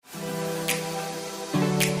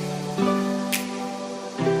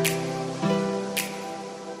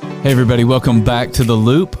Hey everybody, welcome back to The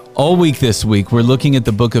Loop. All week this week, we're looking at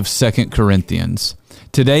the book of 2 Corinthians.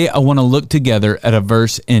 Today, I want to look together at a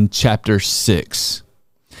verse in chapter 6.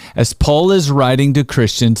 As Paul is writing to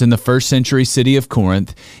Christians in the first century city of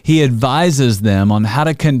Corinth, he advises them on how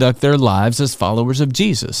to conduct their lives as followers of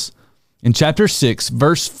Jesus. In chapter 6,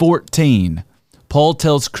 verse 14, Paul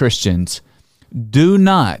tells Christians, "Do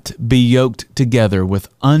not be yoked together with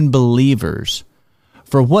unbelievers.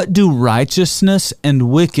 For what do righteousness and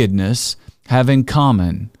wickedness have in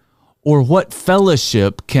common? Or what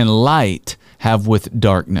fellowship can light have with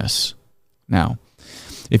darkness?" Now,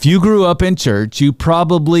 if you grew up in church, you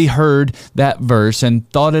probably heard that verse and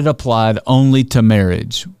thought it applied only to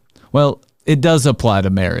marriage. Well, it does apply to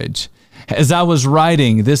marriage. As I was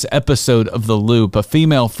writing this episode of The Loop, a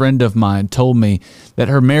female friend of mine told me that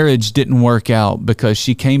her marriage didn't work out because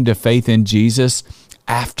she came to faith in Jesus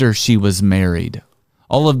after she was married.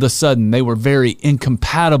 All of a sudden, they were very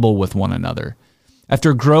incompatible with one another.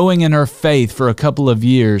 After growing in her faith for a couple of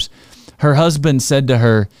years, her husband said to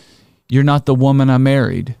her, "You're not the woman I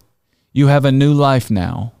married. You have a new life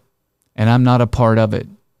now, and I'm not a part of it."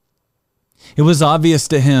 It was obvious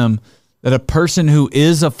to him that a person who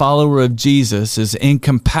is a follower of Jesus is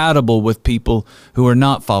incompatible with people who are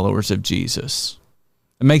not followers of Jesus.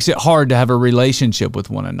 It makes it hard to have a relationship with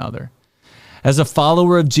one another. As a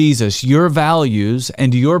follower of Jesus, your values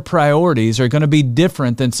and your priorities are going to be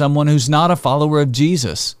different than someone who's not a follower of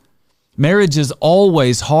Jesus. Marriage is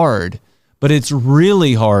always hard, but it's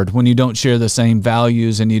really hard when you don't share the same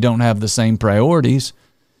values and you don't have the same priorities.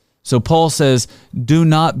 So Paul says, do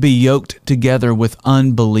not be yoked together with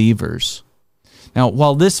unbelievers. Now,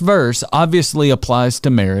 while this verse obviously applies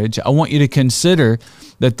to marriage, I want you to consider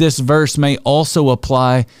that this verse may also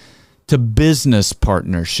apply to business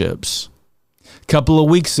partnerships. A couple of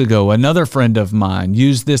weeks ago, another friend of mine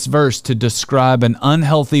used this verse to describe an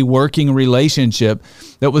unhealthy working relationship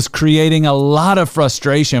that was creating a lot of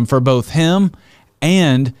frustration for both him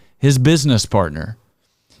and his business partner.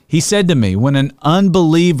 He said to me, when an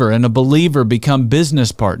unbeliever and a believer become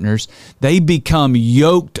business partners, they become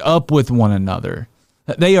yoked up with one another.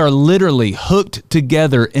 They are literally hooked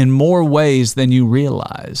together in more ways than you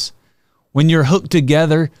realize. When you're hooked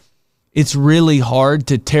together, it's really hard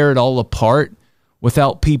to tear it all apart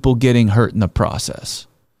without people getting hurt in the process.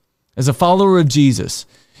 As a follower of Jesus,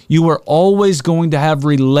 you are always going to have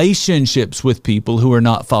relationships with people who are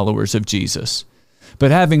not followers of Jesus.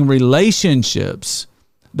 But having relationships,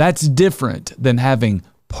 that's different than having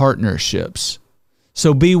partnerships.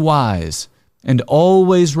 So be wise and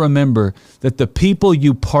always remember that the people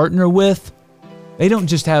you partner with, they don't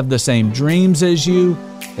just have the same dreams as you,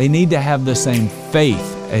 they need to have the same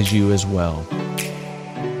faith as you as well.